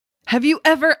Have you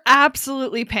ever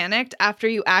absolutely panicked after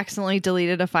you accidentally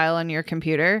deleted a file on your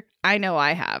computer? I know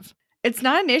I have. It's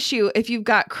not an issue if you've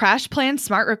got CrashPlan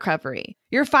Smart Recovery.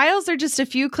 Your files are just a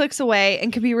few clicks away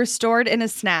and can be restored in a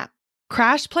snap.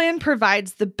 CrashPlan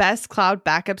provides the best cloud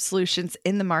backup solutions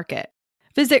in the market.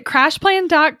 Visit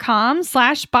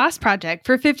crashplan.com/bossproject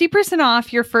for 50%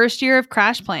 off your first year of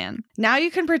CrashPlan. Now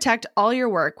you can protect all your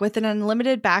work with an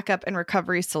unlimited backup and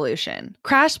recovery solution.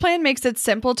 CrashPlan makes it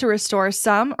simple to restore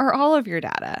some or all of your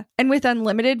data. And with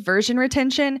unlimited version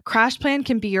retention, CrashPlan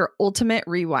can be your ultimate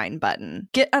rewind button.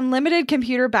 Get unlimited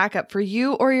computer backup for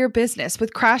you or your business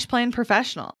with CrashPlan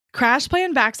Professional.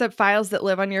 CrashPlan backs up files that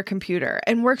live on your computer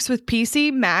and works with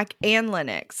PC, Mac, and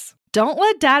Linux. Don't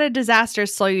let data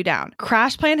disasters slow you down.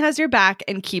 CrashPlan has your back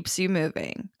and keeps you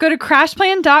moving. Go to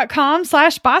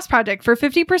crashplan.com/bossproject for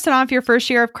 50% off your first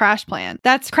year of CrashPlan.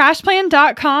 That's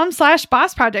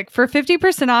crashplan.com/bossproject for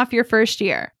 50% off your first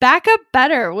year. Back up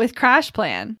better with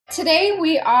CrashPlan. Today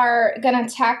we are going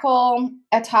to tackle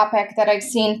a topic that I've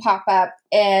seen pop up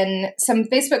in some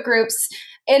Facebook groups,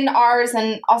 in ours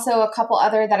and also a couple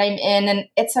other that I'm in, and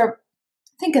I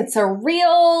think it's a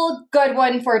real good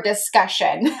one for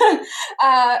discussion.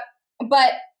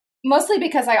 But mostly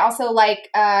because I also like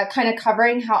kind of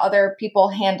covering how other people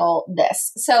handle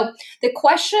this. So the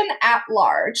question at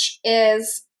large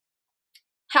is,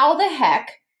 how the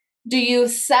heck do you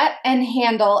set and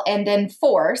handle and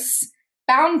enforce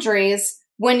boundaries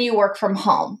when you work from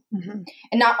home? Mm-hmm.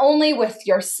 And not only with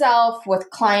yourself,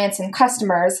 with clients and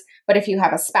customers, but if you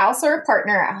have a spouse or a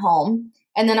partner at home.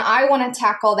 And then I want to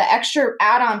tackle the extra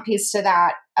add-on piece to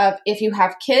that of if you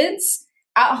have kids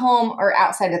at home or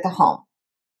outside of the home.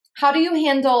 How do you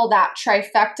handle that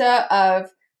trifecta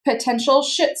of potential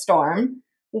shitstorm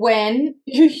when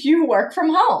you work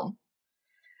from home?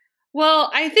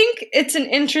 Well, I think it's an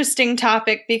interesting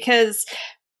topic because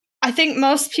I think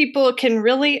most people can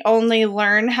really only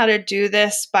learn how to do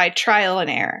this by trial and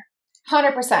error.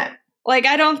 100%. Like,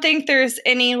 I don't think there's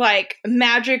any, like,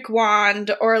 magic wand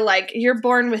or, like, you're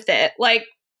born with it. Like,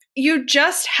 you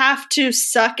just have to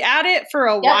suck at it for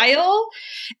a while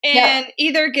and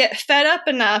either get fed up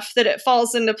enough that it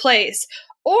falls into place,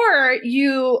 or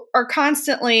you are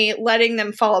constantly letting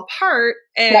them fall apart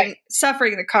and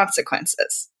suffering the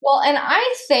consequences. Well, and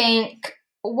I think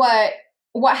what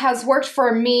has worked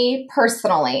for me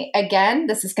personally, again,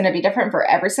 this is going to be different for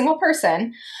every single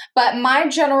person, but my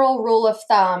general rule of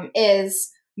thumb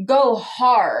is go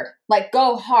hard,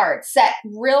 set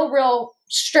real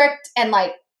strict and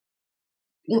like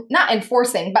not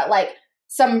enforcing, but like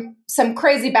some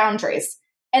crazy boundaries.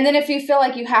 And then if you feel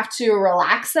like you have to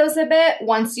relax those a bit,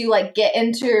 once you like get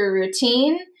into a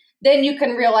routine, then you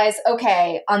can realize,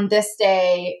 okay, on this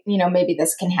day, maybe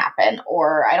this can happen,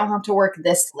 or I don't have to work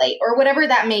this late, or whatever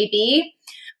that may be.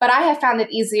 But I have found it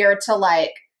easier to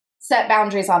like set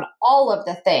boundaries on all of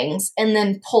the things and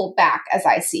then pull back as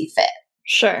I see fit.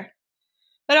 Sure.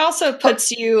 It also puts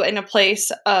you in a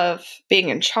place of being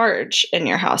in charge in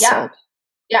your household.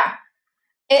 Yeah.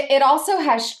 It also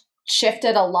has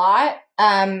shifted a lot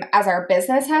as our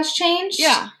business has changed.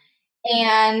 Yeah.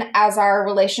 And as our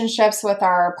relationships with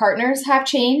our partners have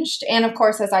changed, and of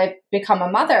course, as I've become a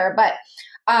mother, but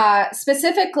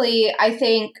specifically, I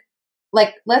think,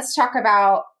 like, let's talk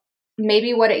about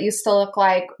maybe what it used to look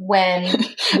like when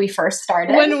we first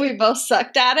started. When we both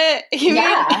sucked at it, you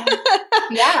mean?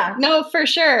 Yeah. No, for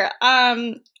sure.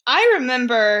 I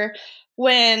remember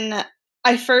when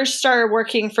I first started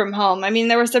working from home, I mean,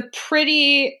 there was a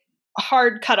pretty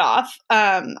hard cutoff.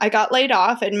 I got laid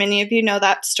off, and many of you know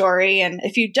that story. And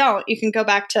if you don't, you can go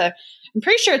back to, I'm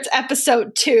pretty sure it's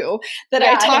episode 2 that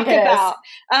I talk about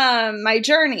my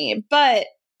journey. But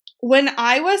when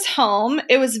I was home,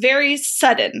 it was very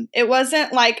sudden. It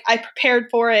wasn't like I prepared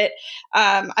for it.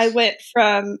 I went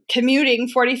from commuting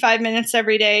 45 minutes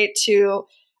every day to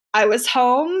I was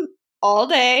home all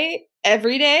day,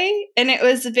 every day, and it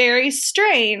was very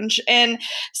strange. And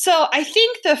so I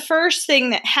think the first thing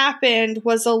that happened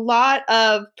was a lot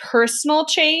of personal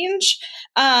change,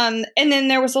 and then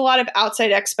there was a lot of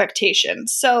outside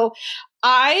expectations. So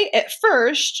I, at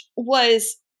first,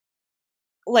 was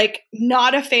like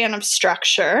not a fan of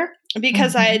structure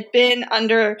because I had been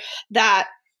under that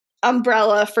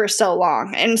umbrella for so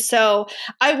long. And so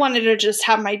I wanted to just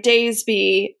have my days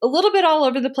be a little bit all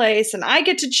over the place, and I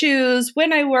get to choose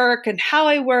when I work and how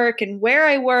I work and where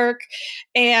I work.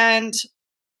 And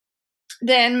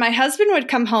then my husband would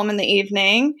come home in the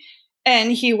evening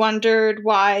and he wondered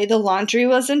why the laundry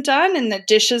wasn't done and the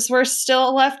dishes were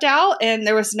still left out and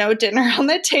there was no dinner on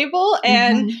the table.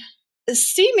 And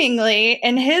seemingly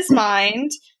in his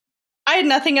mind, I had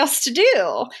nothing else to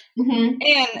do. And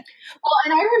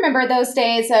and I remember those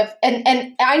days of,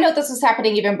 and I know this was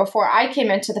happening even before I came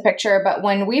into the picture, but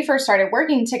when we first started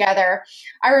working together,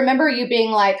 I remember you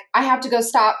being like, I have to go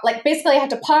stop. Like, basically I have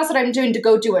to pause what I'm doing to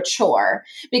go do a chore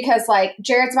because like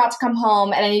Jared's about to come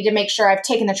home and I need to make sure I've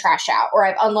taken the trash out or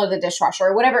I've unloaded the dishwasher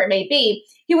or whatever it may be.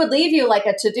 He would leave you like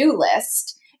a to-do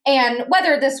list. And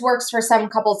whether this works for some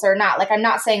couples or not, like, I'm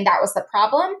not saying that was the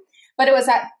problem, but it was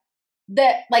that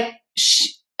like,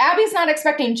 Abby's not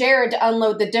expecting Jared to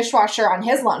unload the dishwasher on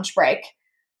his lunch break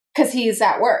because he's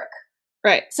at work.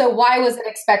 Right. So why was it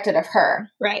expected of her?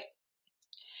 Right.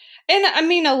 And I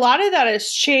mean, a lot of that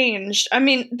has changed. I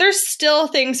mean, there's still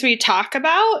things we talk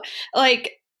about,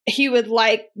 like he would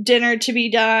like dinner to be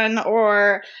done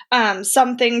or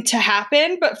something to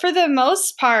happen. But for the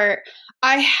most part,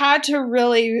 I had to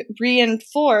really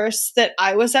reinforce that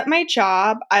I was at my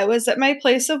job, I was at my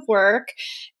place of work,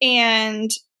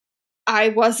 and I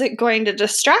wasn't going to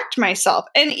distract myself.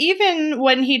 And even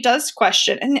when he does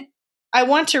question, and I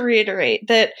want to reiterate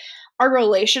that our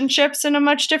relationship's in a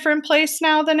much different place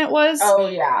now than it was. Oh,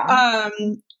 yeah.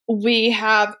 We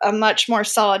have a much more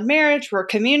solid marriage. We're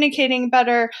communicating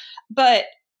better. But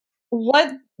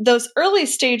what those early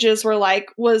stages were like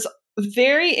was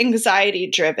very anxiety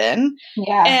driven.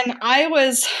 Yeah. And I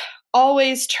was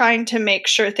always trying to make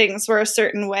sure things were a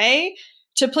certain way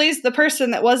to please the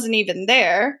person that wasn't even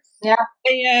there. Yeah.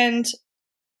 And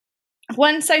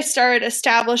once I started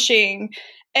establishing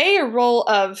a role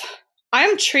of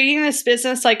I'm treating this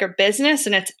business like a business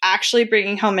and it's actually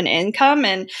bringing home an income,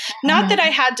 and not that I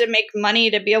had to make money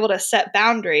to be able to set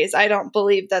boundaries. I don't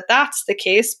believe that that's the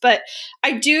case, but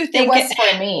I do think it was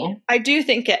for me. I do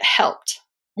think it helped.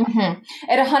 It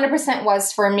 100%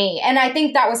 was for me. And I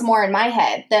think that was more in my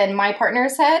head than my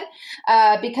partner's head,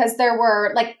 because there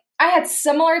were like, I had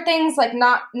similar things, like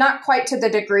not quite to the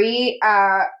degree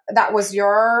that was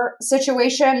your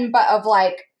situation, but of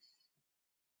like,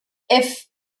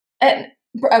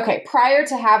 prior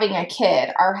to having a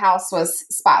kid, our house was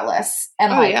spotless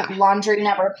and laundry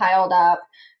never piled up.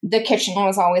 The kitchen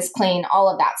was always clean, all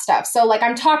of that stuff. So like,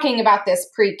 I'm talking about this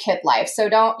pre-kid life. So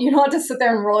you don't have to sit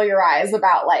there and roll your eyes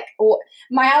about like,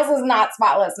 my house is not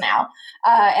spotless now.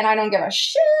 And I don't give a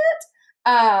shit.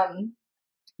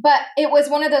 But it was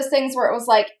one of those things where it was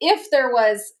like, if there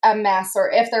was a mess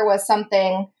or if there was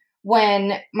something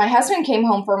when my husband came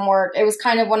home from work, it was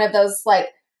kind of one of those like,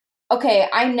 okay,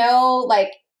 I know,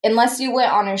 like, unless you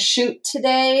went on a shoot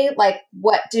today, like,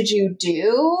 what did you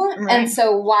do? Right. And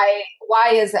so why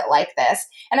is it like this?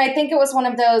 And I think it was one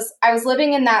of those, I was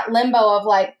living in that limbo of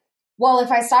like, well,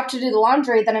 if I stop to do the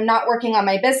laundry, then I'm not working on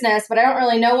my business, but I don't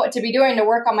really know what to be doing to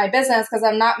work on my business because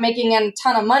I'm not making a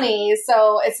ton of money.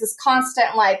 So it's this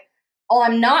constant like, oh,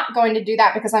 I'm not going to do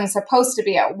that because I'm supposed to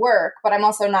be at work, but I'm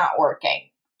also not working.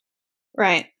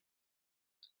 Right.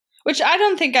 Which I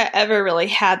don't think I ever really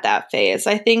had that phase.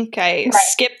 I think I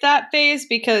skipped that phase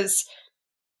because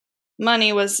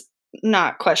money was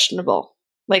not questionable.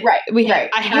 Like,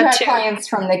 I had clients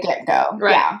from the get-go.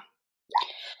 Right. Yeah.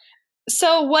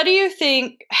 So what do you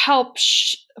think helped?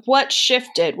 What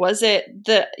shifted? Was it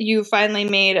that you finally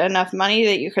made enough money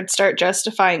that you could start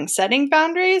justifying setting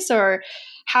boundaries, or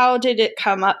how did it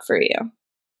come up for you?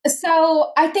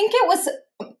 So I think it was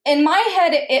in my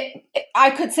head. I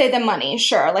could say the money,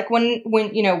 sure. Like when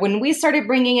we started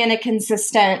bringing in a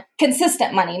consistent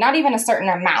money, not even a certain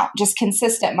amount, just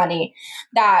consistent money,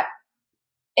 that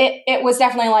it was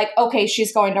definitely like, okay,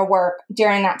 she's going to work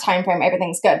during that time frame.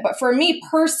 Everything's good. But for me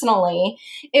personally,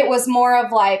 it was more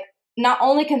of like, not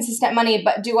only consistent money,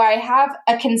 but do I have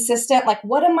a consistent, like,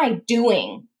 what am I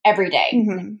doing every day?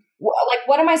 Mm-hmm. Like,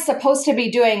 what am I supposed to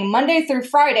be doing Monday through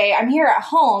Friday? I'm here at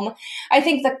home. I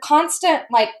think the constant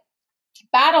like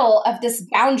battle of this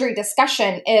boundary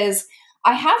discussion is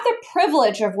I have the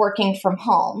privilege of working from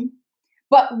home,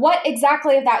 but what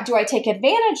exactly of that do I take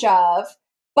advantage of,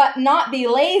 but not be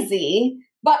lazy,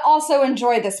 but also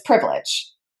enjoy this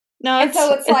privilege? No, it's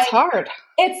like, hard.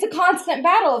 It's the constant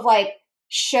battle of like,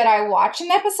 should I watch an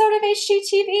episode of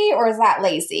HGTV or is that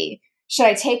lazy? Should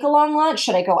I take a long lunch?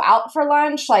 Should I go out for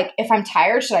lunch? Like, if I'm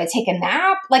tired, should I take a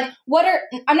nap? Like,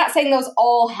 I'm not saying those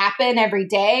all happen every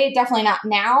day, definitely not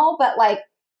now, but like,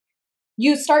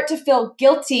 you start to feel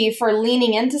guilty for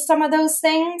leaning into some of those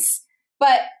things.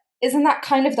 But isn't that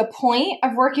kind of the point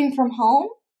of working from home?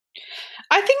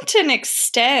 I think to an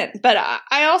extent, but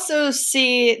I also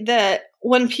see that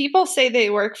when people say they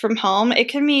work from home, it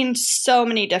can mean so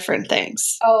many different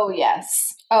things. Oh,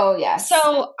 yes.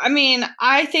 So, I mean,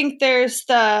 I think there's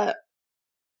I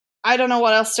don't know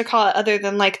what else to call it other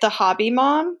than like the hobby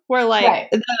mom, where like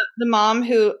the mom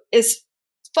who is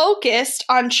focused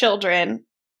on children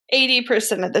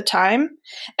 80% of the time,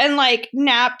 and like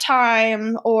nap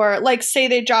time, or like say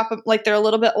they drop them, like they're a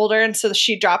little bit older and so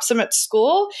she drops them at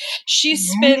school, she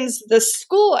spends the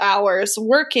school hours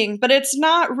working, but it's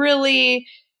not really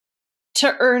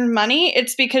to earn money.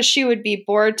 It's because she would be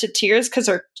bored to tears because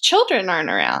her children aren't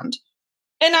around.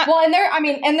 And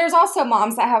and there's also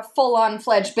moms that have full-on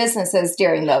fledged businesses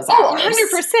during those hours.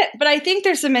 100%. But I think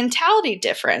there's a mentality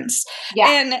difference.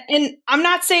 Yeah. And I'm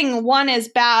not saying one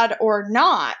is bad or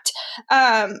not.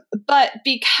 But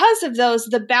because of those,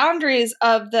 the boundaries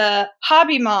of the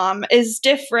hobby mom is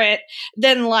different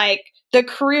than like the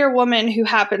career woman who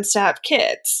happens to have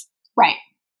kids. Right.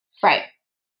 Right.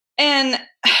 And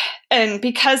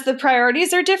because the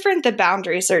priorities are different, the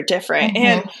boundaries are different.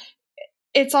 And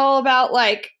it's all about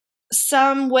like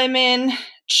some women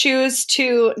choose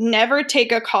to never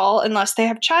take a call unless they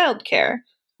have childcare,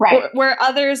 right? Where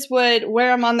others would wear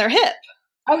them on their hip.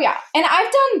 Oh yeah, and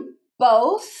I've done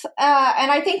both, and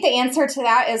I think the answer to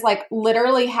that is like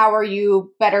literally, how are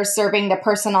you better serving the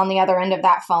person on the other end of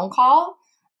that phone call?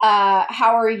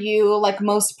 How are you like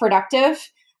most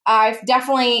productive? I've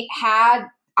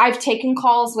taken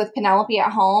calls with Penelope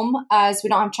at home as we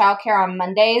don't have childcare on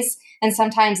Mondays. And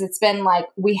sometimes it's been like,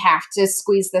 we have to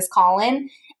squeeze this call in.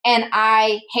 And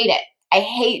I hate it. I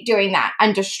hate doing that.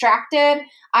 I'm distracted.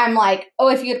 I'm like, oh,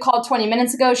 if you had called 20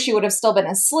 minutes ago, she would have still been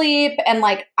asleep. And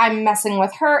like, I'm messing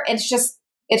with her. It's just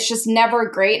never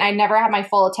great. And I never have my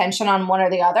full attention on one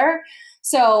or the other.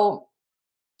 So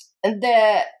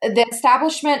the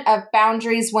establishment of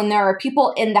boundaries when there are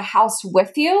people in the house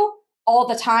with you all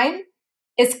the time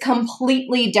is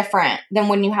completely different than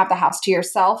when you have the house to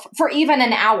yourself for even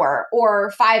an hour or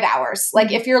 5 hours.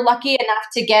 Like if you're lucky enough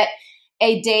to get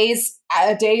a day's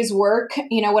work,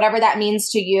 whatever that means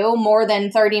to you, more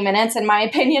than 30 minutes, in my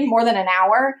opinion, more than an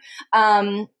hour,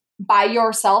 by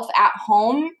yourself at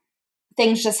home,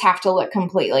 things just have to look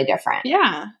completely different.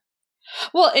 Yeah.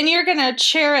 Well, and you're going to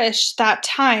cherish that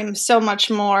time so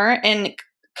much more and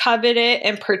covet it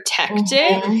and protect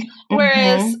it.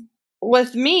 Whereas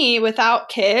with me, without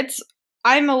kids,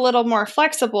 I'm a little more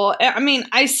flexible. I mean,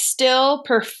 I still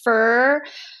prefer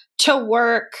to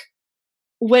work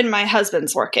when my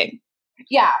husband's working.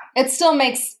 Yeah, it still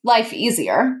makes life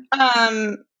easier.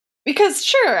 Because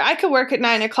sure, I could work at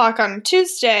 9 o'clock on a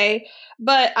Tuesday,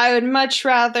 but I would much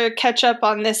rather catch up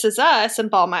on This Is Us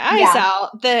and bawl my eyes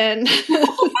out than,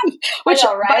 which,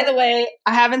 know, right? By the way,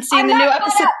 I haven't seen the new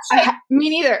episode. Me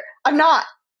neither. I'm not,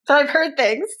 but I've heard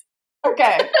things.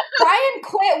 Okay. Brian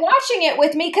quit watching it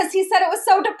with me because he said it was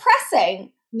so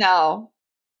depressing. No.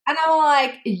 And I'm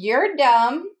like, you're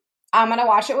dumb. I'm going to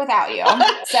watch it without you.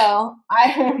 So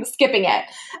I'm skipping it.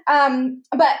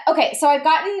 But okay, so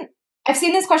I've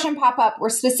seen this question pop up where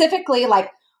specifically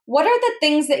like, what are the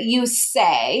things that you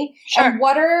say? Sure. And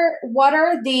what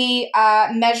are the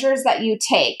measures that you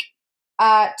take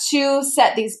to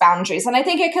set these boundaries? And I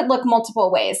think it could look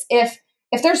multiple ways. If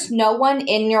there's no one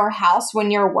in your house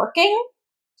when you're working,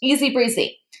 easy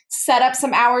breezy. Set up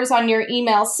some hours on your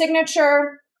email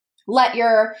signature. Let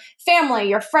your family,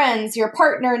 your friends, your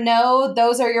partner know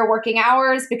those are your working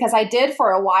hours, because I did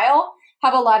for a while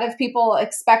have a lot of people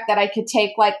expect that I could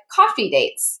take like coffee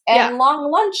dates and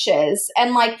long lunches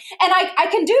and I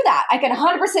can do that. I can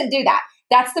 100% do that.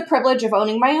 That's the privilege of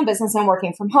owning my own business and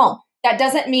working from home. That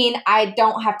doesn't mean I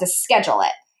don't have to schedule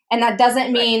it. And that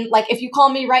doesn't mean like, if you call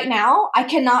me right now, I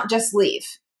cannot just leave.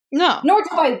 No. Nor do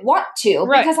I want to,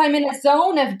 because I'm in a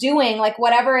zone of doing like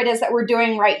whatever it is that we're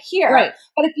doing right here. Right.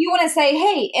 But if you want to say,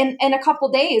 hey, in a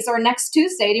couple days or next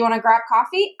Tuesday, do you want to grab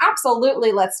coffee?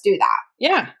 Absolutely. Let's do that.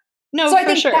 Yeah. No, so I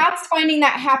think that's finding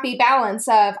that happy balance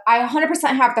of I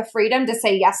 100% have the freedom to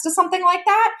say yes to something like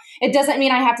that. It doesn't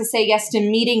mean I have to say yes to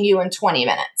meeting you in 20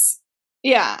 minutes.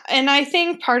 Yeah. And I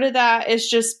think part of that is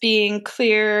just being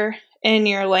clear in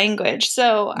your language.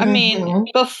 So, I mean,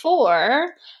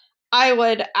 before I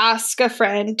would ask a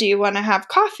friend, do you want to have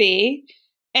coffee?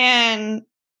 And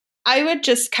I would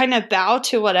just kind of bow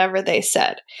to whatever they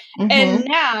said. And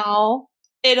now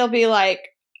it'll be like,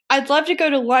 I'd love to go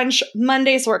to lunch.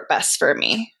 Mondays work best for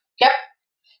me. Yep.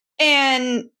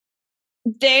 And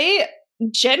they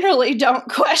generally don't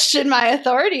question my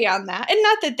authority on that. And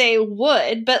not that they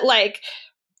would, but like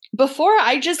before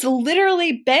I just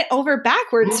literally bent over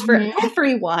backwards for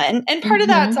everyone. And part of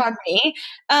that's on me.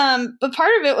 But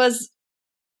part of it was,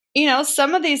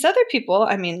 some of these other people,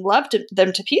 I mean, loved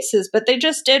them to pieces, but they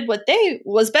just did what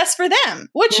was best for them,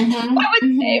 which I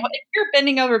would say, if you're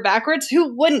bending over backwards,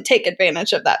 who wouldn't take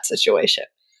advantage of that situation?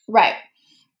 Right.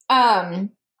 I've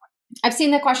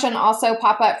seen the question also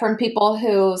pop up from people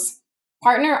whose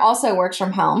partner also works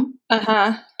from home.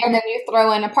 Uh-huh. And then you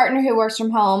throw in a partner who works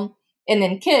from home and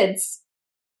then kids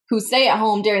who stay at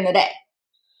home during the day.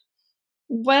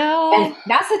 Well, And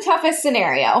that's the toughest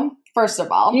scenario, first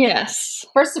of all. yes.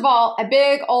 First of all, a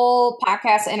big old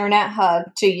podcast internet hug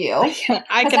to you.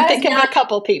 I can think of a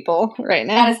couple people right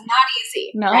now. That is not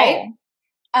easy, No.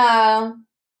 right?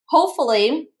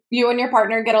 Hopefully, you and your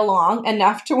partner get along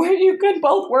enough to where you can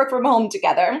both work from home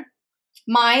together.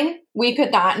 Mine, we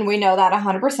could not, and we know that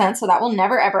 100%, so that will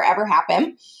never, ever, ever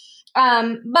happen.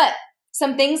 But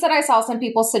some things that I saw some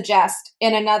people suggest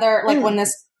in another, like when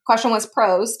this question was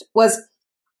posed, was,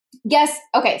 yes,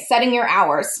 okay, setting your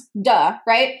hours, duh,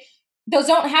 right? Those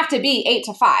don't have to be 8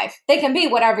 to 5. They can be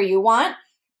whatever you want,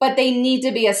 but they need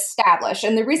to be established.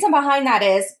 And the reason behind that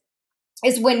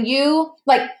is when you,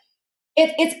 like,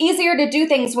 it's easier to do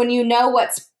things when you know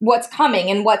what's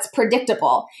coming and what's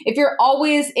predictable. If you're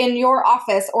always in your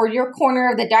office or your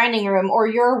corner of the dining room or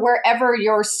you're wherever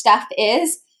your stuff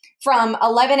is from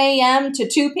 11 a.m. to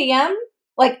 2 p.m.,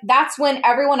 like that's when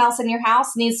everyone else in your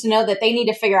house needs to know that they need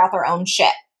to figure out their own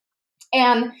shit.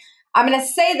 And I'm going to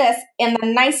say this in the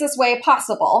nicest way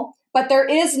possible, but there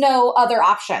is no other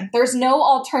option. There's no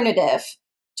alternative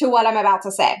to what I'm about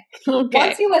to say. Okay.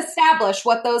 Once you establish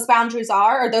what those boundaries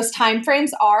are or those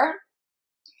timeframes are,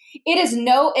 it is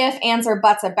no ifs, ands, or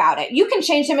buts about it. You can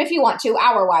change them if you want to,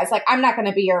 hour-wise. Like, I'm not going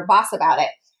to be your boss about it.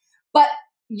 But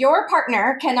your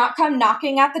partner cannot come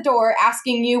knocking at the door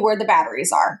asking you where the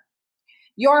batteries are.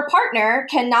 Your partner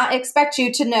cannot expect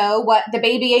you to know what the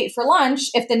baby ate for lunch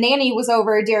if the nanny was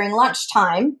over during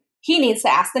lunchtime. He needs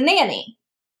to ask the nanny.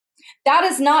 That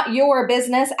is not your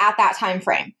business at that time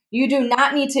frame. You do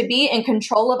not need to be in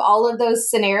control of all of those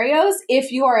scenarios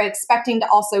if you are expecting to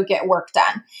also get work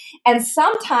done. And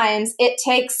sometimes it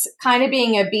takes kind of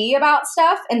being a bee about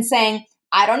stuff and saying,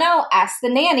 I don't know, ask the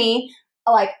nanny.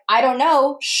 Like, I don't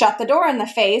know, shut the door in the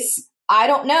face. I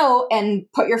don't know, and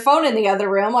put your phone in the other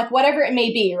room, like whatever it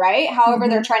may be, right? However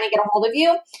they're trying to get a hold of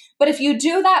you. But if you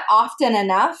do that often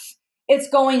enough, it's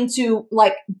going to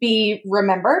like be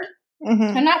remembered.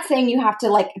 I'm not saying you have to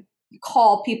like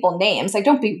call people names. Like,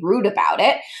 don't be rude about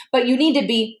it, but you need to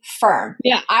be firm.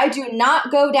 Yeah. I do not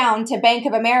go down to Bank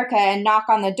of America and knock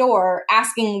on the door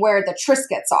asking where the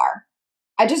Triscuits are.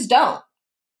 I just don't.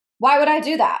 Why would I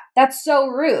do that? That's so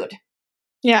rude.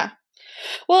 Yeah.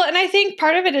 Well, and I think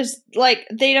part of it is like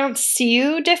they don't see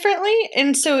you differently.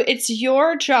 And so it's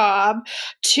your job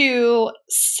to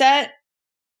set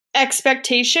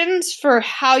expectations for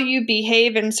how you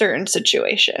behave in certain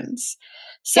situations.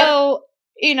 So,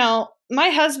 you know, my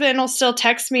husband will still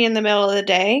text me in the middle of the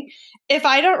day. If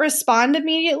I don't respond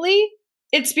immediately,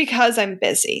 it's because I'm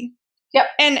busy. Yep.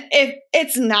 And if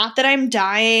it's not that I'm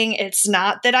dying, it's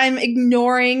not that I'm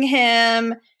ignoring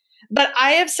him, but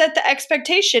I have set the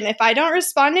expectation. If I don't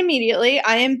respond immediately,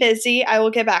 I am busy. I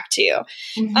will get back to you.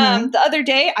 The other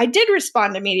day, I did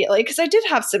respond immediately because I did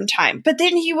have some time. But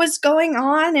then he was going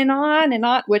on and on and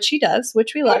on, which he does,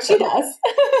 which we love. Which he does.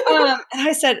 And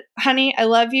I said, honey, I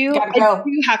love you. Gotta go.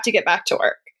 You have to get back to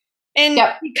work. And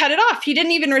he cut it off. He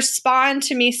didn't even respond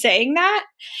to me saying that.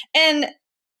 And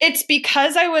it's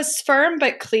because I was firm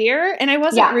but clear and I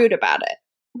wasn't rude about it.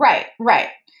 Right, right.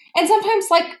 And sometimes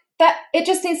like that, it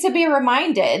just needs to be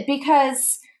reminded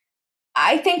because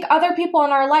I think other people in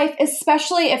our life,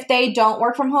 especially if they don't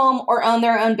work from home or own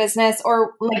their own business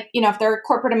or like, you know, if they're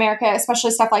corporate America,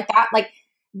 especially stuff like that, like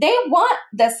they want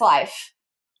this life.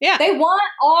 Yeah. They want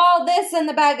all this in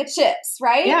the bag of chips,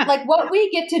 right? Yeah. Like what we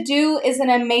get to do is an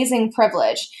amazing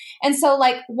privilege. And so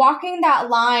like walking that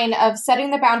line of setting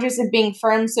the boundaries and being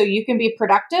firm so you can be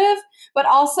productive, but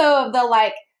also the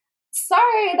like,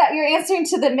 sorry that you're answering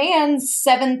to the man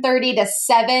 7:30 to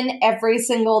 7 every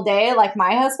single day like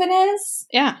my husband is.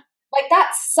 Yeah. Like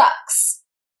that sucks.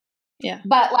 Yeah.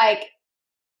 But like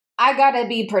I gotta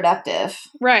be productive.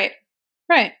 Right.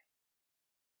 Right.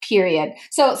 Period.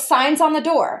 So signs on the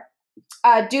door.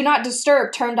 Do not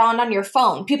disturb turned on your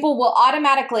phone. People will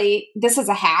automatically, this is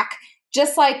a hack,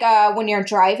 just like when you're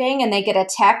driving and they get a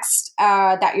text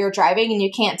that you're driving and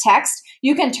you can't text,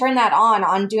 you can turn that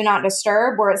on do not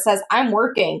disturb where it says, I'm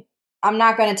working. I'm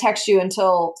not going to text you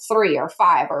until 3 or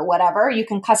 5 or whatever. You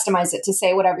can customize it to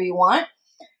say whatever you want.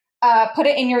 Put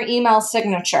it in your email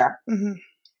signature.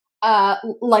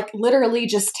 Like literally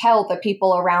just tell the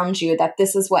people around you that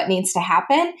this is what needs to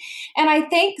happen. And I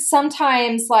think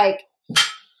sometimes like,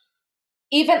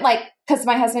 even like, cause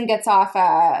my husband gets off,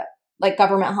 like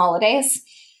government holidays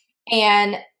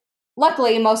and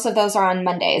luckily most of those are on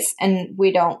Mondays and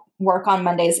we don't work on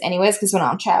Mondays anyways, cause we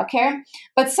don't have childcare,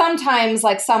 but sometimes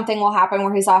like something will happen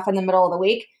where he's off in the middle of the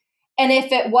week And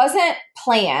if it wasn't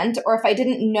planned or if I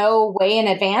didn't know way in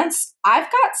advance,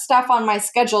 I've got stuff on my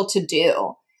schedule to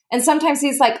do. And sometimes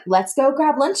he's like, let's go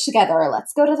grab lunch together, or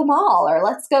let's go to the mall, or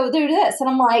let's go do this. And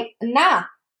I'm like, nah,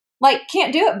 like,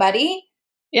 can't do it, buddy.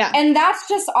 Yeah. And that's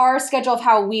just our schedule of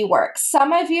how we work.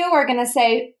 Some of you are going to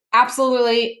say,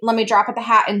 absolutely, let me drop at the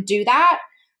hat and do that.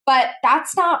 But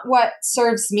that's not what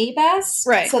serves me best.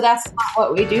 Right. So that's not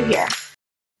what we do here.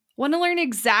 Want to learn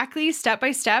exactly step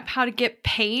by step how to get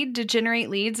paid to generate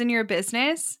leads in your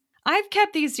business? I've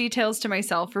kept these details to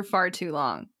myself for far too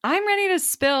long. I'm ready to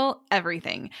spill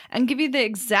everything and give you the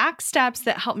exact steps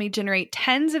that help me generate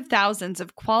tens of thousands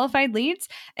of qualified leads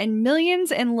and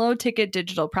millions in low-ticket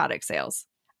digital product sales.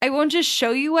 I won't just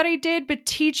show you what I did, but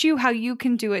teach you how you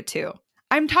can do it too.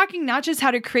 I'm talking not just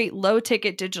how to create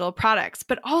low-ticket digital products,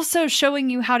 but also showing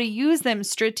you how to use them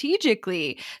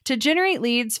strategically to generate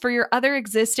leads for your other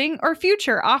existing or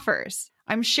future offers.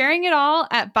 I'm sharing it all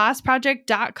at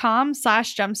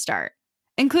bossproject.com/jumpstart,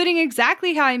 including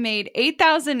exactly how I made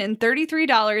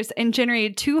 $8,033 and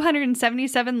generated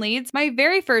 277 leads my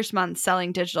very first month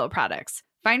selling digital products.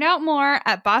 Find out more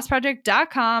at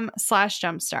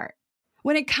bossproject.com/jumpstart.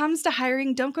 When it comes to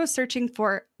hiring, don't go searching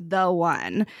for the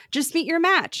one. Just meet your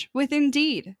match with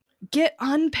Indeed. Get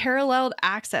unparalleled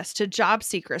access to job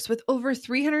seekers with over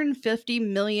 350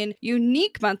 million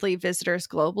unique monthly visitors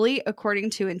globally,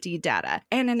 according to Indeed data,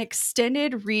 and an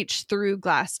extended reach through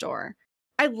Glassdoor.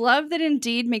 I love that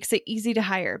Indeed makes it easy to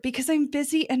hire because I'm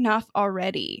busy enough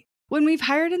already. When we've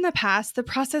hired in the past, the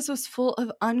process was full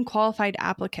of unqualified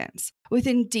applicants. With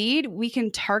Indeed, we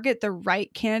can target the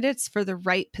right candidates for the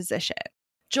right position.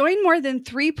 Join more than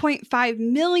 3.5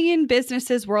 million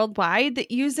businesses worldwide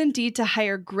that use Indeed to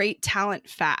hire great talent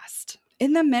fast.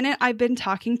 In the minute I've been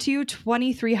talking to you,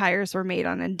 23 hires were made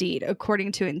on Indeed,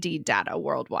 according to Indeed data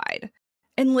worldwide.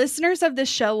 And listeners of this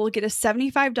show will get a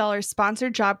 $75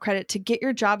 sponsored job credit to get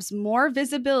your jobs more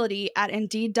visibility at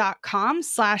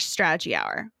Indeed.com/Strategy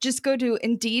Hour. Just go to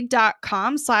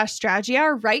Indeed.com/Strategy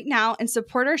Hour right now and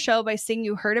support our show by saying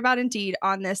you heard about Indeed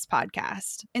on this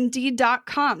podcast.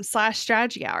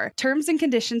 Indeed.com/Strategy Hour. Terms and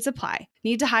conditions apply.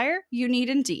 Need to hire? You need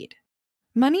Indeed.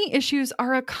 Money issues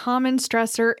are a common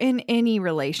stressor in any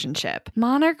relationship.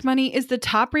 Monarch Money is the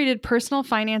top-rated personal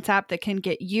finance app that can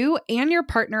get you and your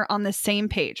partner on the same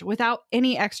page without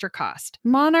any extra cost.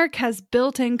 Monarch has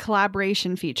built-in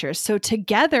collaboration features, so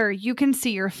together you can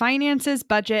see your finances,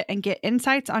 budget, and get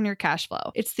insights on your cash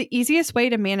flow. It's the easiest way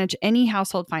to manage any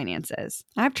household finances.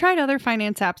 I've tried other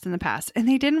finance apps in the past, and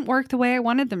they didn't work the way I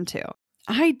wanted them to.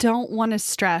 I don't want to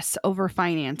stress over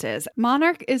finances.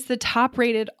 Monarch is the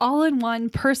top-rated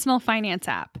all-in-one personal finance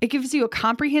app. It gives you a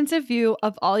comprehensive view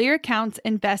of all your accounts,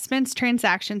 investments,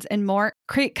 transactions, and more.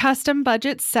 Create custom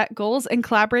budgets, set goals, and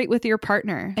collaborate with your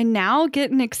partner. And now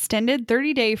get an extended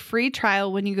 30-day free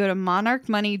trial when you go to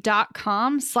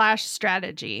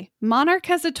monarchmoney.com/strategy. Monarch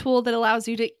has a tool that allows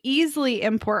you to easily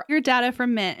import your data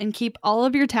from Mint and keep all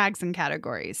of your tags and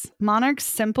categories. Monarch's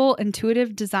simple,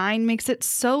 intuitive design makes it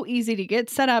so easy to get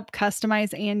set up,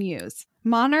 customize, and use.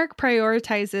 Monarch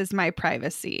prioritizes my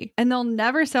privacy, and they'll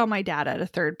never sell my data to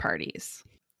third parties.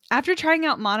 After trying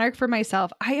out Monarch for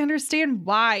myself, I understand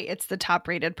why it's the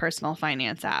top-rated personal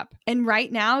finance app. And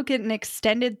right now, get an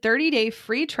extended 30-day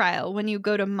free trial when you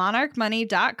go to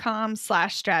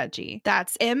monarchmoney.com/strategy.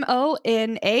 That's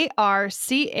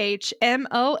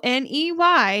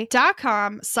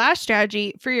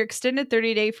monarchmoney.com/strategy for your extended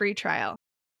 30-day free trial.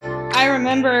 I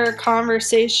remember a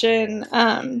conversation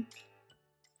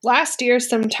last year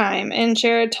sometime, and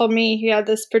Jared told me he had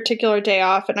this particular day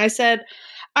off, and I said,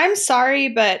 I'm sorry,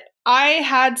 but I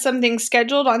had something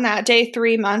scheduled on that day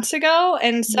 3 months ago,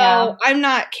 and so I'm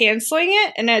not canceling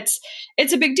it, and it's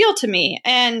a big deal to me.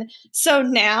 And so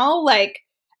now, like,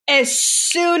 as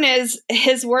soon as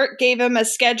his work gave him a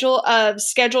schedule of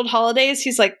scheduled holidays,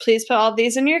 he's like, please put all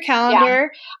these in your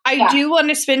calendar. I do want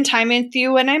to spend time with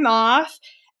you when I'm off.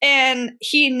 And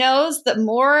he knows the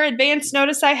more advance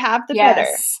notice I have, the better.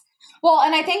 Well,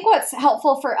 and I think what's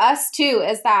helpful for us too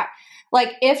is that,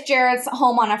 like, if Jared's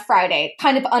home on a Friday,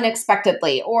 kind of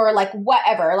unexpectedly, or like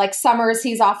whatever, like summers,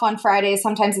 he's off on Fridays,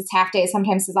 sometimes it's half days,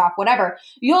 sometimes he's off, whatever,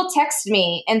 you'll text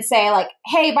me and say like,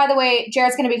 hey, by the way,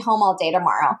 Jared's going to be home all day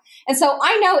tomorrow. And so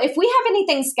I know if we have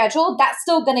anything scheduled, that's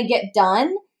still going to get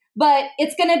done, but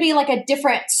it's going to be like a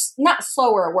different, not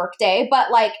slower work day, but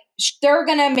like they're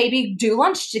going to maybe do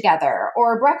lunch together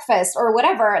or breakfast or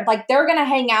whatever. Like they're going to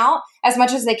hang out as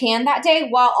much as they can that day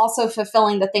while also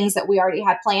fulfilling the things that we already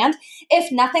had planned.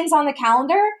 If nothing's on the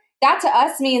calendar, that to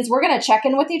us means we're going to check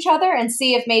in with each other and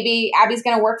see if maybe Abby's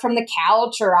going to work from the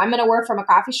couch or I'm going to work from a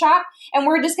coffee shop, and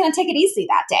we're just going to take it easy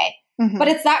that day. But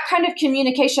it's that kind of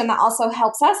communication that also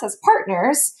helps us as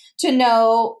partners to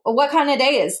know what kind of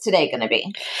day is today going to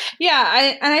be.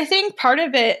 Yeah, I think part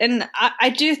of it, and I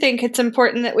do think it's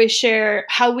important that we share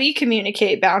how we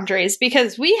communicate boundaries,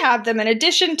 because we have them in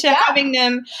addition to having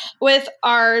them with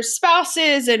our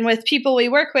spouses and with people we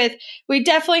work with. We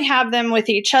definitely have them with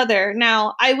each other.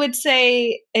 Now, I would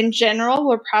say in general,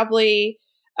 we're probably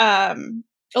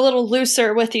a little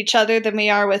looser with each other than we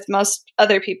are with most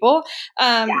other people.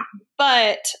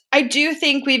 But I do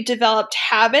think we've developed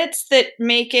habits that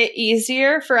make it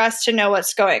easier for us to know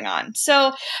what's going on.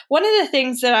 So one of the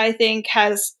things that I think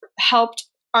has helped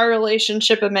our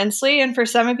relationship immensely, and for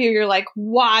some of you, you're like,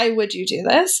 why would you do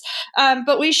this?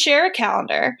 But we share a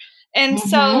calendar. And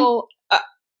so,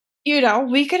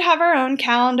 we could have our own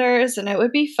calendars and it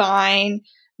would be fine.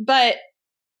 But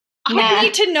I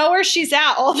need to know where she's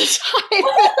at all the time.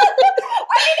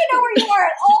 I need to know where you are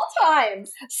at all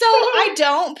times. So I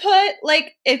don't put,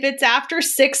 like, if it's after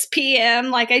 6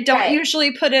 p.m., like, I don't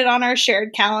usually put it on our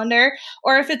shared calendar.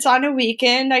 Or if it's on a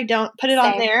weekend, I don't put it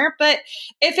on there. But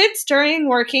if it's during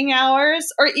working hours,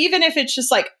 or even if it's just,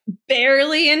 like,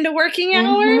 barely into working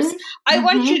hours, I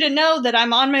want you to know that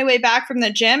I'm on my way back from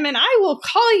the gym and I will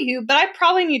call you, but I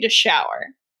probably need to shower.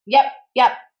 Yep.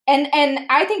 And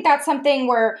I think that's something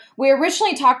where we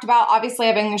originally talked about obviously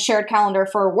having a shared calendar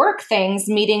for work things,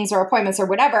 meetings or appointments or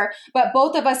whatever, but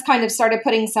both of us kind of started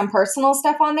putting some personal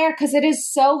stuff on there because it is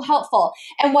so helpful.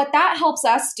 And what that helps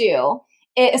us do,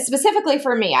 specifically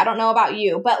for me, I don't know about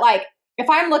you, but like if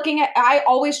I'm looking at, I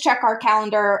always check our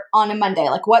calendar on a Monday,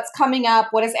 like what's coming up,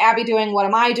 what is Abby doing, what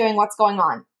am I doing, what's going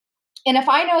on. And if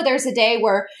I know there's a day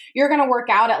where you're going to work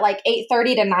out at like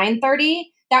 8:30 to 9:30,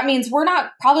 that means we're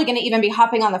not probably going to even be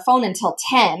hopping on the phone until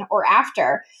 10 or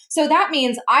after. So that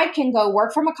means I can go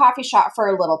work from a coffee shop for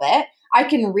a little bit. I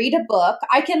can read a book.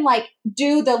 I can like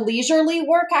do the leisurely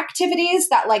work activities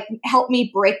that like help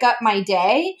me break up my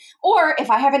day. Or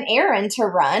if I have an errand to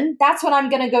run, that's when I'm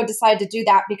going to go decide to do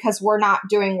that because we're not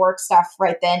doing work stuff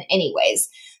right then anyways.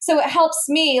 So it helps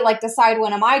me like decide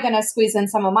when am I going to squeeze in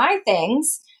some of my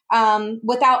things.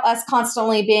 Without us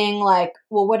constantly being like,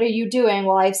 well, what are you doing?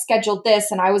 Well, I've scheduled this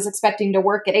and I was expecting to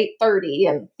work at 8:30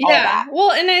 and all that.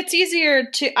 Well, and it's easier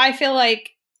I feel like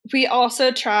we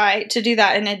also try to do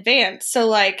that in advance. So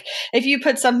like if you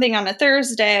put something on a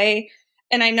Thursday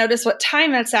and I notice what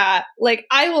time it's at, like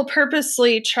I will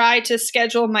purposely try to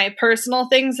schedule my personal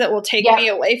things that will take me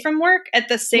away from work at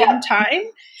the same time.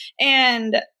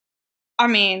 And I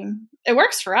mean, it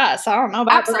works for us. I don't know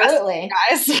about the rest of you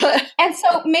guys. And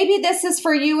so maybe this is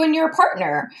for you and your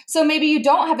partner. So maybe you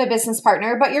don't have a business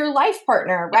partner, but your life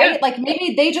partner, right? Yeah. Like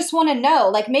maybe they just want to know,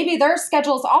 like maybe their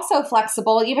schedule is also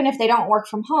flexible, even if they don't work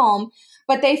from home,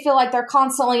 but they feel like they're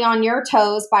constantly on your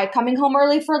toes by coming home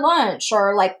early for lunch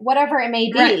or like whatever it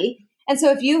may be. Right. And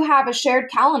so if you have a shared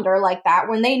calendar like that,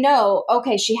 when they know,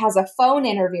 okay, she has a phone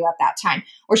interview at that time,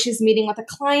 or she's meeting with a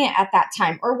client at that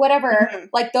time, or whatever,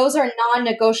 like those are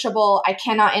non-negotiable. I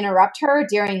cannot interrupt her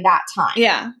during that time.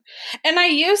 Yeah. And I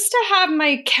used to have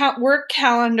my work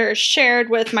calendar shared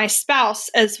with my spouse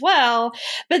as well.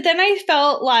 But then I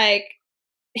felt like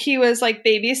he was like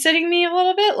babysitting me a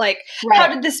little bit. Like, how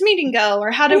did this meeting go?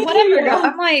 Or how did whatever go?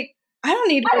 I'm like, I don't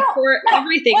need to report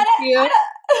everything to you.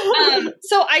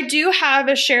 So I do have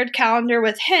a shared calendar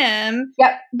with him.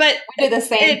 Yep. But we do the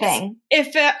same thing.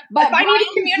 If I need to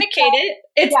communicate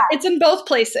it's in both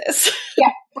places. Yeah.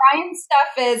 Brian's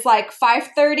stuff is like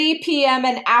 5:30 p.m.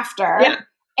 and after. Yeah.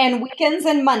 And weekends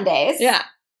and Mondays. Yeah.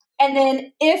 And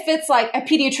then if it's like a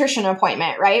pediatrician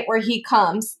appointment, right, where he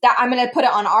comes, that I'm going to put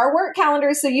it on our work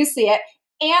calendar so you see it.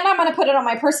 And I'm going to put it on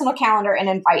my personal calendar and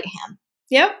invite him.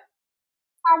 Yep.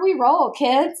 How we roll,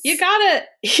 kids. You gotta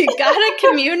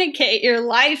communicate your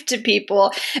life to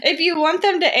people if you want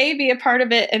them to A, be a part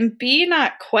of it, and B,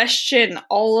 not question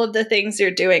all of the things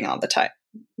you're doing all the time.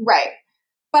 Right.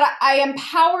 But I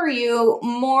empower you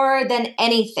more than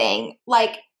anything.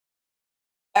 Like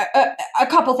a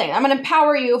couple things. I'm going to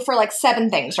empower you for like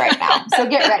 7 things right now. So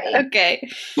get ready. Okay.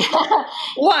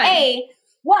 Point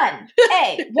 1A.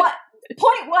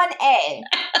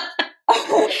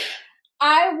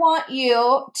 I want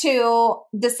you to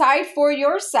decide for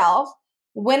yourself,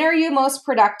 when are you most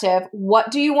productive? What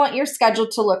do you want your schedule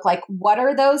to look like? What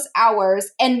are those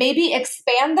hours? And maybe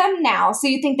expand them now. So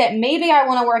you think that maybe I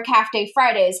want to work half day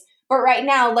Fridays, but right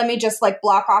now, let me just like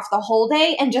block off the whole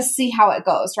day and just see how it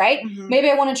goes, right? Mm-hmm. Maybe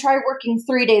I want to try working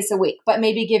 3 days a week, but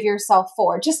maybe give yourself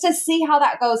 4 just to see how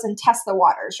that goes and test the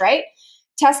waters, right?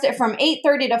 Test it from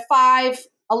 8:30 to 5,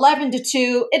 11 to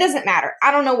 2. It doesn't matter. I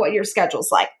don't know what your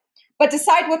schedule's like. But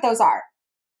decide what those are.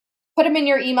 Put them in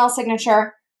your email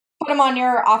signature. Put them on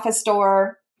your office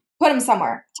door. Put them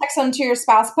somewhere. Text them to your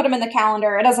spouse, put them in the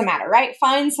calendar. It doesn't matter, right?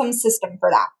 Find some system for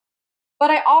that.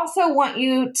 But I also want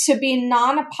you to be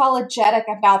non-apologetic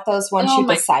about those once you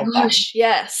decide them.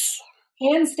 Yes.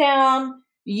 Hands down,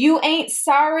 you ain't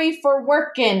sorry for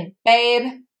working,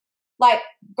 babe. Like,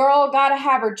 girl gotta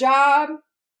have her job.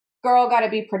 Girl gotta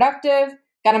be productive.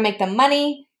 Gotta make the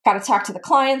money. Gotta talk to the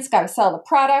clients. Gotta sell the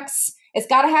products. It's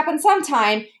gotta happen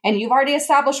sometime. And you've already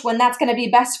established when that's gonna be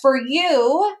best for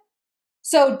you.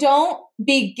 So don't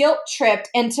be guilt tripped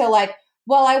into like,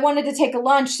 well, I wanted to take a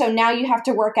lunch, so now you have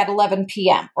to work at 11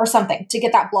 p.m. or something to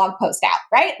get that blog post out,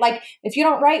 right? Like, if you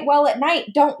don't write well at night,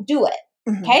 don't do it,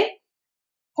 okay?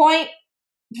 Point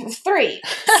 3,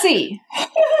 C.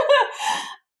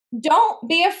 Don't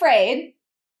be afraid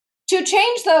to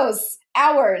change those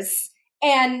hours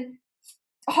and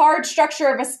hard structure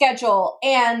of a schedule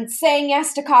and saying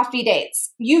yes to coffee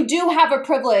dates. You do have a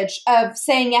privilege of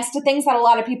saying yes to things that a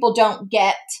lot of people don't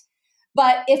get.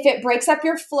 But if it breaks up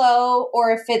your flow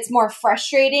or if it's more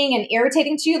frustrating and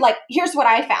irritating to you, like, here's what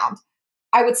I found.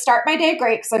 I would start my day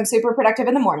great because I'm super productive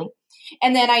in the morning.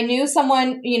 And then I knew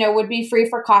someone, would be free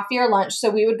for coffee or lunch. So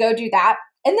we would go do that.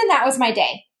 And then that was my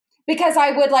day because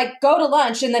I would like go to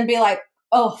lunch and then be like,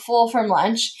 oh, full from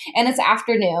lunch and it's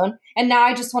afternoon. And now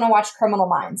I just want to watch Criminal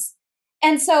Minds.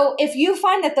 And so if you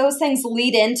find that those things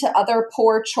lead into other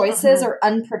poor choices or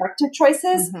unproductive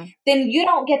choices, then you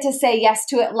don't get to say yes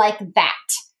to it like that.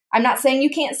 I'm not saying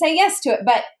you can't say yes to it,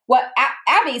 but what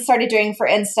Abby started doing, for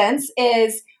instance,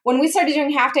 is when we started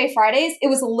doing half day Fridays, it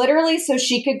was literally so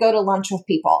she could go to lunch with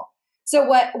people. So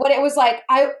what it was like,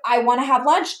 I want to have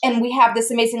lunch and we have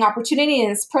this amazing opportunity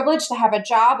and this privilege to have a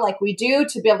job like we do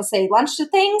to be able to say lunch to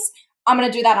things. I'm going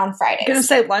to do that on Fridays. Going to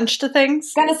say lunch to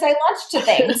things? Going to say lunch to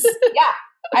things. Yeah.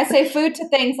 I say food to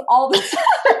things all the time.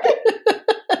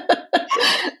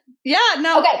 Yeah,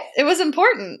 no, okay. It was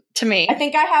important to me. I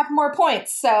think I have more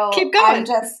points, so keep going. I'm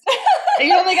just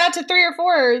You only got to 3 or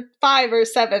 4 or 5 or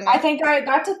 7. I think I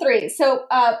got to 3. So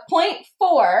point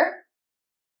 4,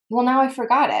 well, now I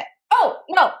forgot it. Oh,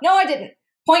 no, I didn't.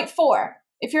 Point 4,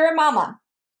 if you're a mama,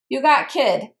 you got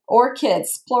kid or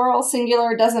kids, plural,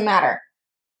 singular, doesn't matter.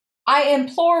 I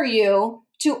implore you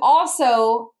to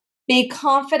also be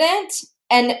confident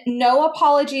and no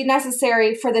apology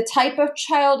necessary for the type of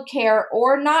childcare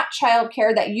or not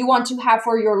childcare that you want to have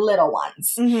for your little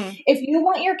ones. If you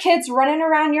want your kids running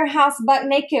around your house butt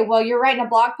naked while you're writing a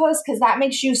blog post because that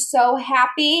makes you so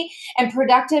happy and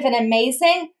productive and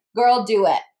amazing, girl, do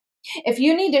it. If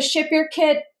you need to ship your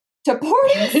kid to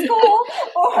boarding school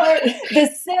or the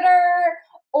sitter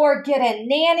or get a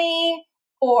nanny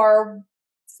or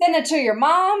send it to your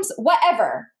mom's,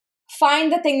 whatever,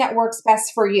 find the thing that works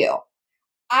best for you.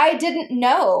 I didn't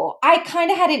know. I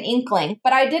kind of had an inkling,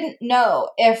 but I didn't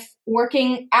know if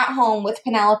working at home with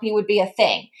Penelope would be a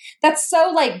thing. That's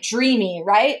so like dreamy,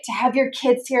 right? To have your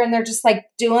kids here and they're just like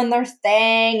doing their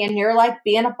thing and you're like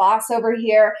being a boss over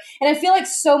here. And I feel like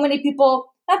so many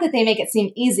people, not that they make it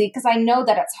seem easy, because I know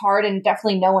that it's hard and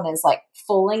definitely no one is like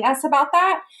fooling us about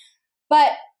that,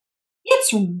 but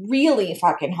it's really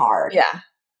fucking hard. Yeah.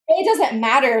 It doesn't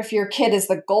matter if your kid is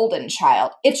the golden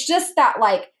child. It's just that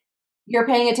like, you're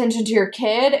paying attention to your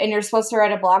kid and you're supposed to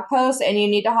write a blog post and you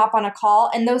need to hop on a call.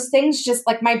 And those things just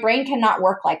like my brain cannot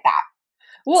work like that.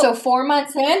 Well, so 4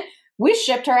 months in, we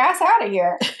shipped her ass out of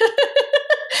here.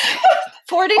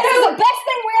 4 days. That was the best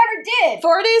thing we ever did.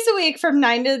 4 days a week from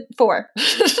 9 to 4.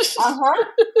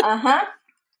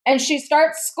 And she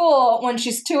starts school when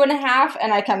she's 2.5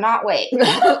 and I cannot wait.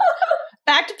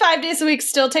 Back to 5 days a week,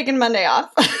 still taking Monday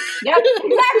off. Yep,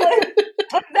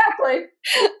 exactly.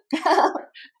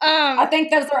 I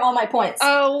think those are all my points.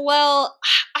 Oh, well,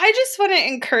 I just want to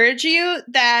encourage you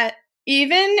that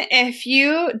even if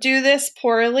you do this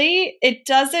poorly, it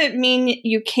doesn't mean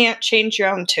you can't change your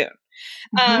own tune.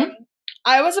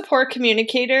 I was a poor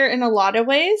communicator in a lot of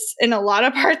ways, in a lot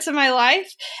of parts of my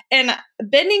life, and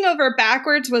bending over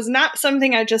backwards was not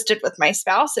something I just did with my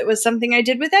spouse. It was something I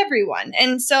did with everyone.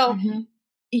 And so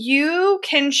you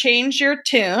can change your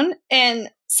tune, and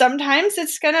sometimes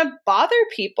it's going to bother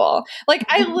people. Like,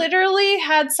 I literally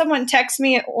had someone text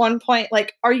me at one point,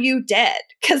 like, are you dead?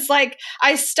 Because, like,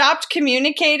 I stopped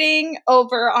communicating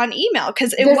over on email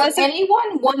because it wasn't. Does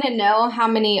anyone want to know how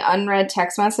many unread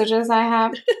text messages I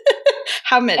have?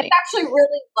 How many? It's actually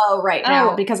really low right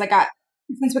now because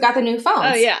since we got the new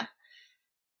phones. Oh, yeah.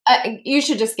 You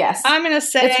should just guess. I'm going to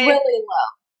say. It's really low.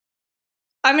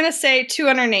 I'm going to say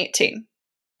 218.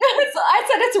 I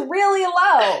said it's really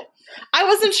low. I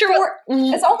wasn't sure.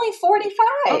 It's only 45.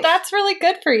 Oh, that's really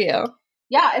good for you.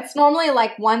 Yeah, it's normally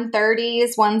like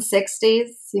 130s, 160s.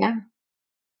 Yeah.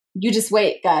 You just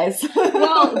wait, guys.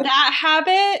 Well, that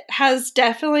habit has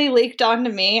definitely leaked onto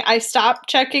me. I stopped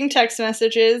checking text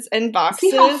messages and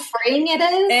boxes. See how freeing it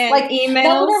is? And Like, emails.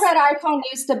 that little red icon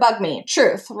used to bug me.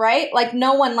 Truth, right? Like,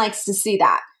 no one likes to see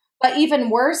that. But even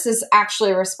worse is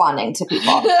actually responding to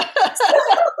people.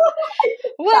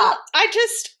 Well, I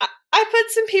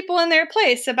put some people in their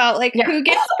place about like who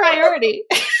gets priority.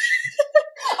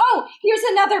 Oh, here's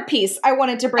another piece I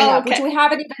wanted to bring up, which we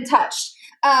haven't even touched.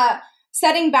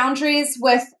 Setting boundaries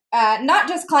with not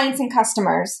just clients and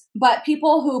customers, but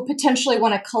people who potentially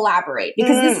want to collaborate.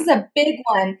 Because this is a big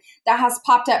one that has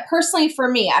popped up personally for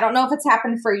me. I don't know if it's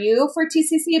happened for you for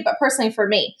TCC, but personally for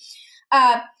me.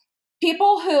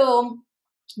 People who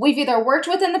we've either worked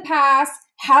with in the past,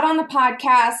 had on the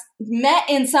podcast, met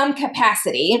in some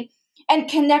capacity, and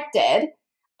connected.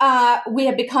 We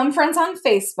have become friends on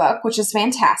Facebook, which is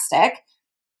fantastic.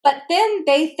 But then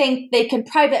they think they can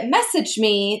private message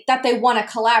me that they want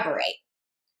to collaborate.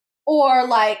 Or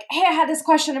like, hey, I had this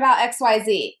question about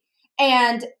XYZ.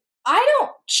 And I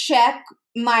don't check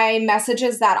my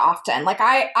messages that often. Like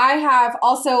I have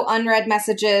also unread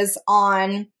messages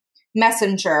on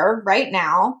Messenger right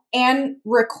now and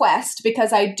request,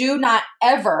 because I do not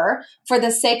ever, for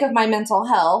the sake of my mental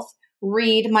health,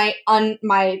 read my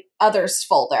others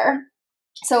folder.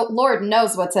 So Lord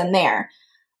knows what's in there.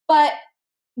 But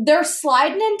they're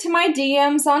sliding into my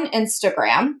DMs on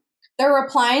Instagram. They're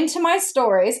replying to my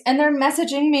stories, and they're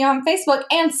messaging me on Facebook.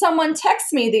 And someone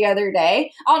texted me the other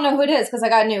day. I don't know who it is because I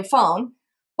got a new phone,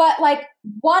 but like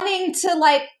wanting to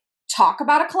like talk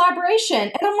about a collaboration.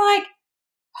 And I'm like,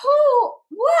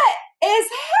 what is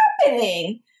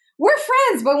happening? We're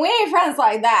friends, but we ain't friends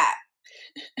like that.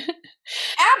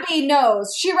 Abby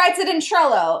knows. She writes it in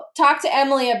Trello. Talk to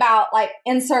Emily about like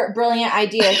insert brilliant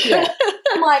idea here.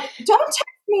 I'm like, don't text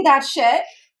me that shit.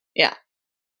 Yeah.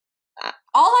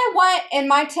 All I want in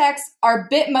my text are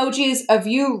bitmojis of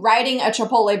you writing a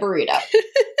Chipotle burrito.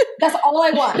 That's all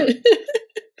I want.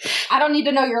 I don't need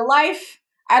to know your life.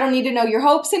 I don't need to know your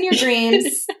hopes and your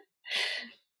dreams.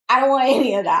 I don't want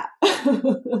any of that.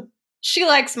 She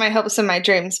likes my hopes and my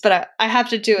dreams, but I have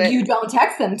to do it. You don't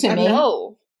text them to me.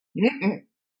 No.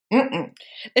 Mm-mm.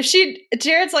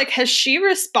 Jared's like, has she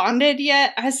responded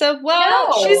yet? I said, well,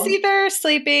 No. she's either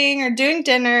sleeping or doing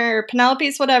dinner or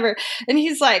Penelope's whatever. And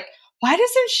he's like, why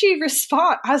doesn't she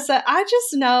respond? I said, I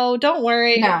just know. Don't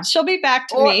worry. No. She'll be back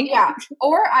to me. Yeah.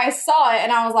 Or I saw it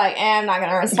and I was like, I'm not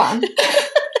going to respond.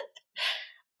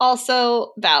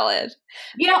 Also valid.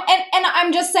 You know, and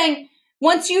I'm just saying,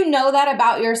 once you know that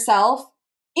about yourself,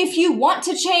 if you want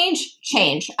to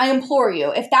change. I implore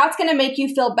you. If that's going to make you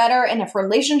feel better and if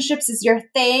relationships is your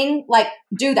thing, like,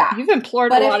 do that. You've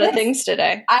implored a lot of things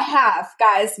today. I have,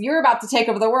 guys. You're about to take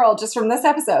over the world just from this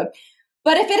episode.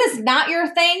 But if it is not your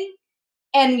thing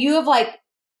and you have, like,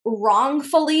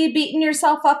 wrongfully beaten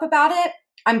yourself up about it,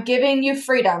 I'm giving you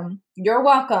freedom. You're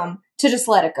welcome to just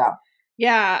let it go.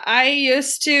 Yeah, I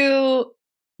used to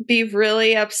be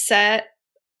really upset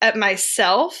at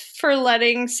myself for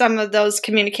letting some of those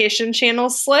communication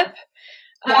channels slip.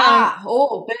 Yeah.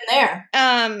 Been there.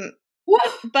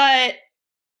 But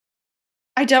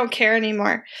I don't care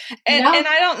anymore. And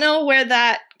I don't know where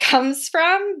that comes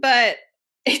from, but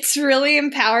it's really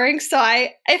empowering. So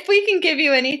if we can give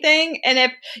you anything, and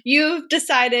if you've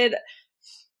decided,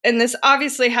 and this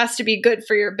obviously has to be good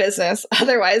for your business,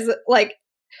 otherwise, like,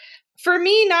 for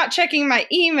me, not checking my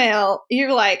email,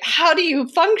 you're like, how do you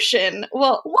function?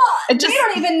 Well, we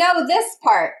don't even know this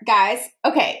part, guys.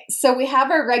 Okay, so we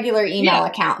have our regular email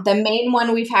account, the main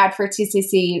one we've had for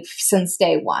TCC since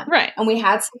day one. Right. And we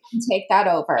had someone take that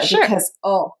over because,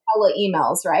 hella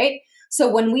emails, right? So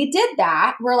when we did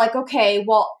that, we're like, okay,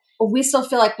 well, we still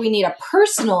feel like we need a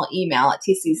personal email at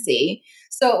TCC.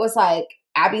 So it was like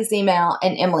Abby's email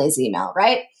and Emily's email,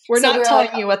 right? We're not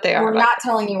telling you what they are. We're not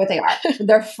telling you what they are.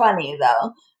 They're funny,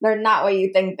 though. They're not what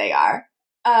you think they are.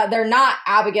 They're not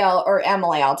Abigail or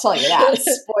Emily, I'll tell you that.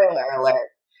 Spoiler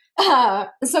alert.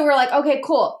 So we're like, okay,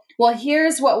 cool. Well,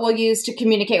 here's what we'll use to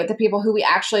communicate with the people who we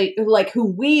actually, like, who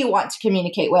we want to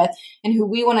communicate with and who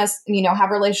we want to,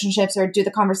 have relationships or do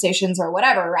the conversations or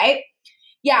whatever, right?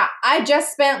 Yeah, I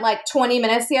just spent like 20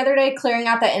 minutes the other day clearing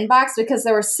out the inbox because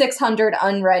there were 600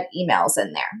 unread emails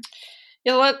in there.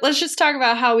 Yeah, let's just talk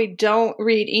about how we don't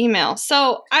read email.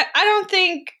 So I don't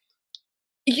think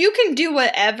you can do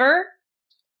whatever.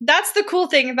 That's the cool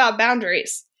thing about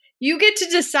boundaries. You get to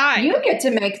decide. You get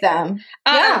to make them.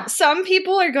 Yeah. Some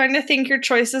people are going to think your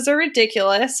choices are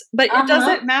ridiculous, but it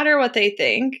doesn't matter what they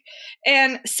think.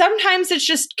 And sometimes it's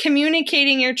just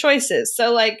communicating your choices.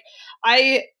 So like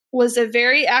I was a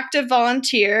very active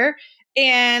volunteer,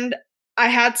 and I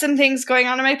had some things going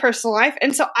on in my personal life.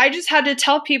 And so I just had to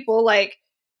tell people, like,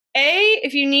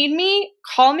 if you need me,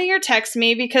 call me or text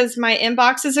me because my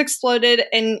inbox is exploded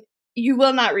and you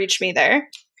will not reach me there.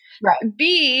 Right.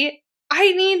 B,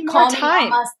 I need more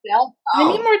time. I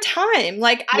need more time.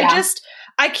 Like,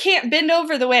 I can't bend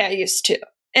over the way I used to.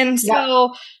 And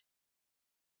so...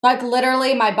 Like,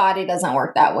 literally, my body doesn't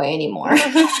work that way anymore. I'm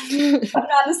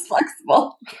not as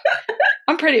flexible.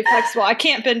 I'm pretty flexible. I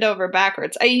can't bend over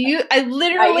backwards. I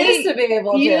literally used to be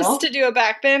able to do a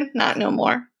back bend. Not no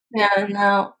more. Yeah,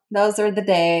 no. Those are the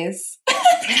days.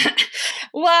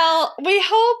 Well, we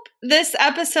hope this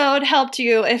episode helped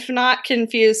you, if not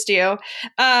confused you,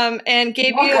 and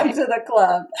gave Welcome to the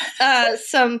club.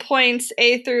 Some points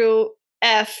A through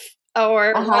F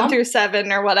or 1 through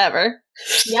 7 or whatever.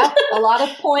 Yep, a lot of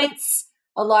points,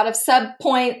 a lot of sub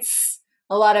points,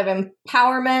 a lot of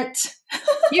empowerment.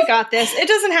 You got this. It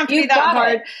doesn't have to be that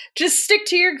hard. Just stick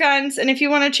to your guns, and if you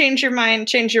want to change your mind,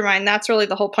 change your mind. That's really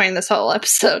the whole point of this whole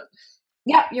episode.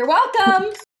 Yep, you're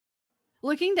welcome.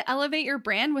 Looking to elevate your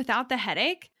brand without the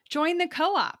headache? Join the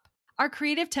Co-op, our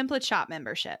creative template shop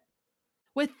membership.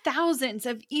 With thousands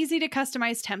of easy to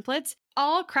customize templates,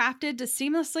 all crafted to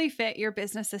seamlessly fit your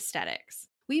business aesthetics,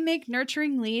 we make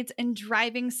nurturing leads and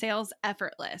driving sales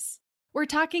effortless. We're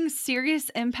talking serious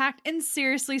impact and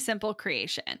seriously simple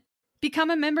creation.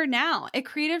 Become a member now at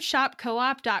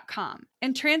creativeshopcoop.com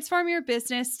and transform your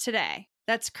business today.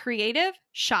 That's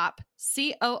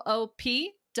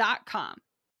creativeshopcoop.com.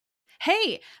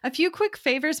 Hey, a few quick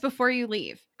favors before you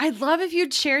leave. I'd love if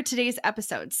you'd share today's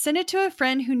episode, send it to a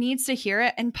friend who needs to hear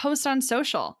it, and post on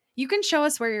social. You can show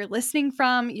us where you're listening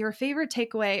from, your favorite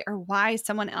takeaway, or why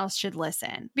someone else should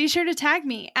listen. Be sure to tag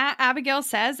me at Abigail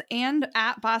Says and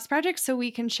at Boss Project so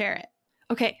we can share it.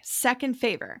 Okay, second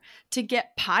favor. To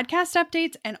get podcast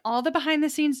updates and all the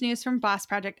behind-the-scenes news from Boss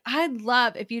Project, I'd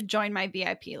love if you'd join my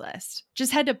VIP list.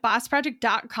 Just head to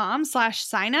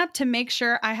bossproject.com/signup to make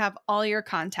sure I have all your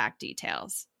contact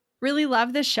details. Really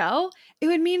love the show? It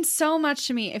would mean so much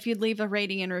to me if you'd leave a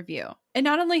rating and review. It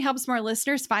not only helps more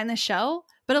listeners find the show,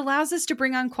 but allows us to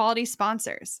bring on quality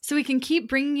sponsors so we can keep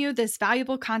bringing you this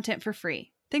valuable content for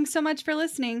free. Thanks so much for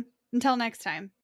listening. Until next time.